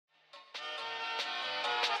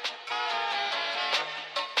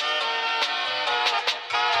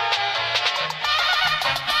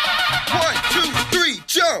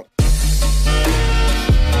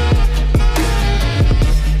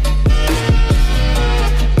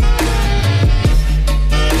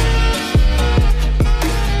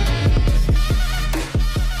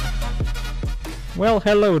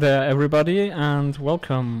hello there everybody and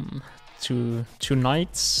welcome to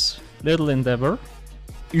tonight's little endeavor,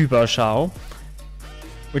 Überschau,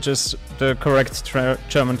 which is the correct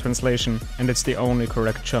German translation, and it's the only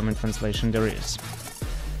correct German translation there is.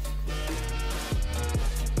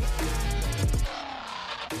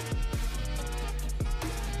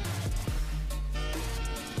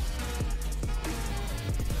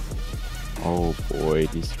 Oh boy,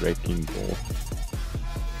 this wrecking ball.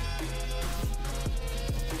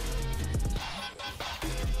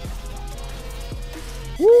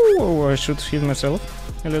 Ooh, I should heal myself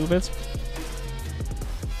a little bit.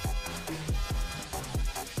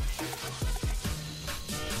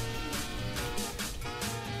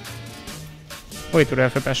 Wait, do I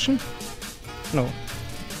have a bastion? No.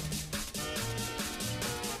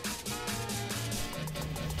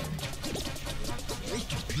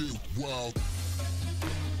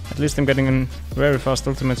 At least I'm getting a very fast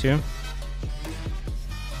ultimate here.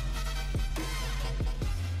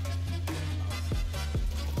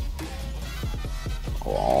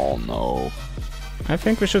 Oh no. I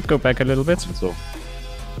think we should go back a little bit. So.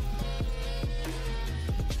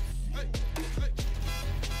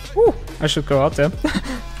 Ooh, I should go out there.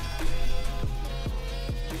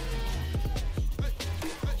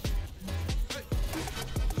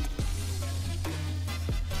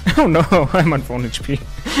 Oh no, I'm on 1 HP.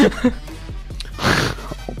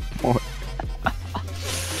 Oh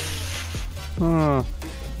boy.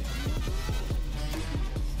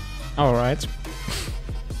 Alright.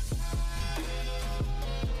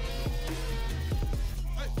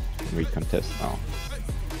 We contest now.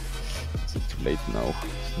 Is it too late? No,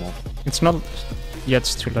 it's not. It's not yet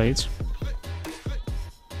too late.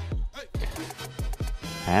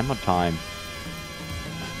 Hammer time.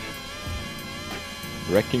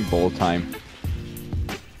 Wrecking ball time.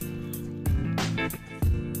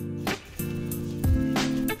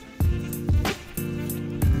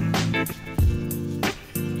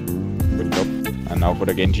 Good job. And now for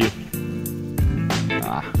the Genji.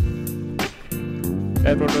 Ah.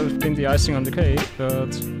 That would have been the icing on the cake,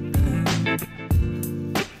 but...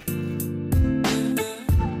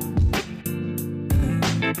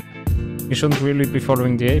 You shouldn't really be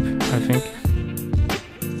following the ape, I think.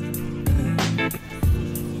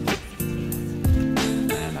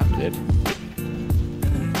 And I'm dead.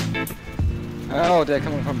 Oh, they're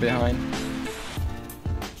coming from behind.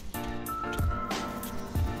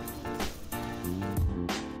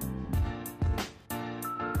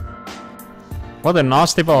 What a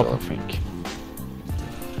nasty I bob. think.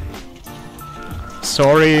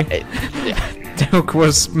 Sorry. Yeah. Duke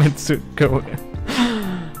was meant to go.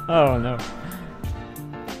 Oh no.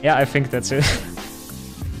 Yeah, I think that's it.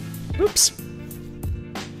 Oops.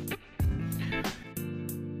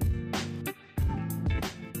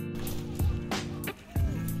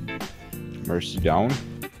 Mercy down.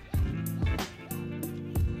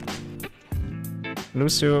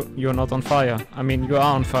 Lucio, you're not on fire. I mean, you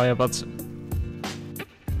are on fire, but...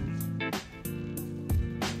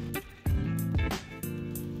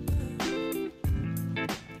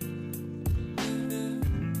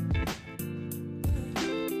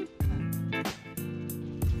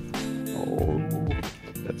 Oh,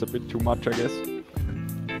 that's a bit too much, I guess.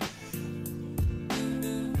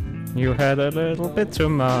 You had a little bit too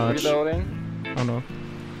much. Reloading. Oh no.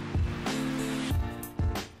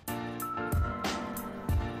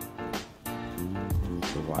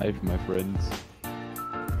 Survive, my friends.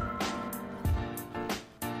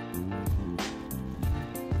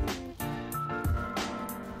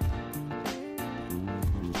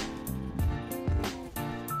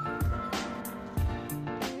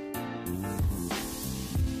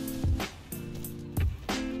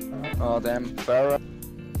 Oh damn, Farah.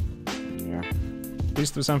 Yeah.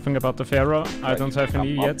 Please do something about the Pharaoh. I don't have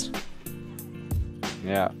any Come up. yet.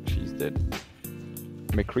 Yeah, she's dead.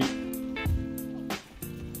 McCree.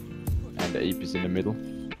 And the ape is in the middle.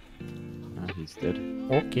 Ah, he's dead.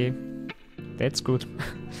 Okay. That's good.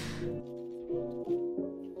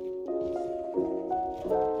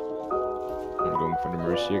 I'm going for the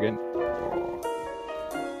Mercy again.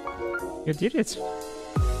 You did it.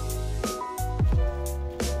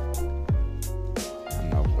 And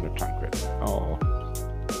now for the Junkrat. Oh.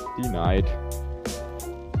 Denied.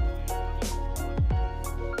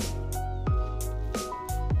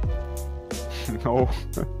 No.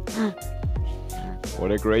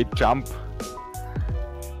 What a great jump.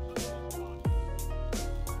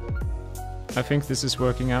 I think this is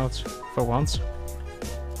working out for once.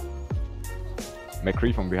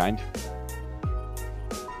 McCree from behind.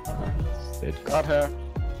 He's dead. Got her.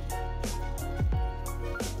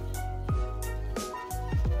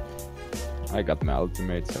 I got my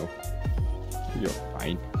ultimate, so you're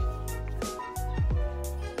fine.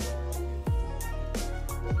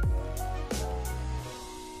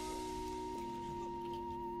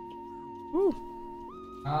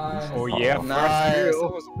 Oh yeah, Nice.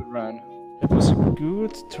 That was a good run. That was a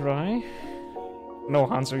good try. No,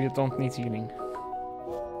 Hamster, you don't need healing.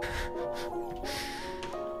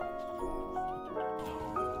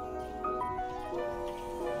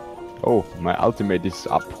 Oh, my ultimate is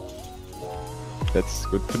up. That's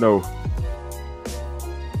good to know.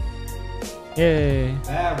 Yay!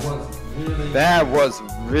 That was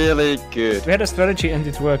really good. We had a strategy and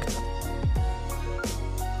it worked.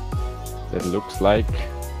 That looks like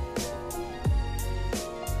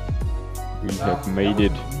we have made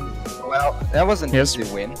it. Well, that was an Yes.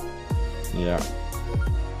 easy win. Yeah.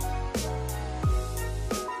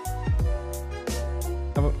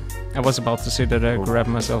 I was about to say that I grabbed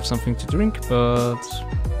myself something to drink, but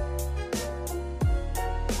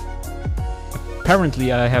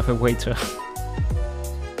apparently I have a waiter.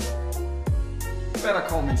 Better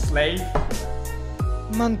call me slave.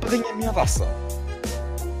 Mann, bringe mir Wasser.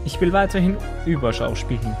 Ich will weiterhin Überschau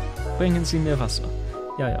spielen. Bringen Sie mir Wasser.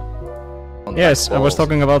 Ja, ja. Und Yes, I was balls.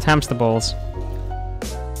 talking about hamster balls.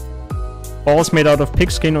 Balls made out of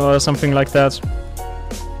pigskin or something like that.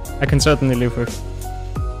 I can certainly live with.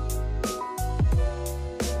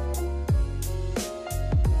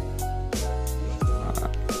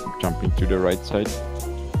 Jumping to the right side.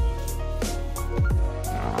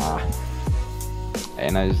 Ah.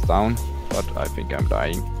 Anna is down, but I think I'm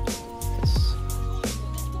dying. Yes.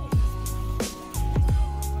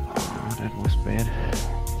 Ah, that was bad.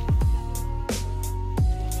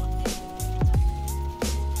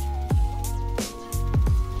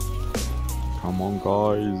 Come on,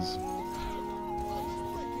 guys.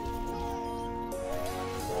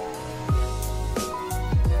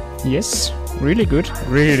 Yes, really good,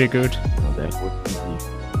 really good. Oh, that was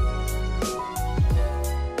easy.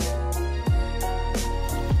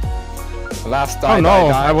 Last Oh time no, I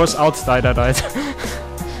died. I was outside, I died.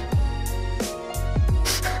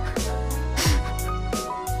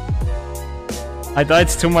 I died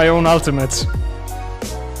to my own ultimate.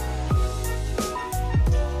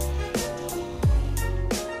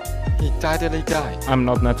 He died and he died. I'm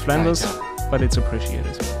not Ned Flanders, Right. but it's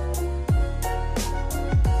appreciated.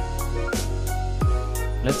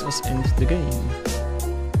 Let us end the game.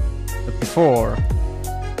 But before,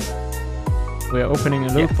 we are opening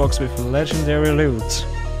a loot box with legendary loot.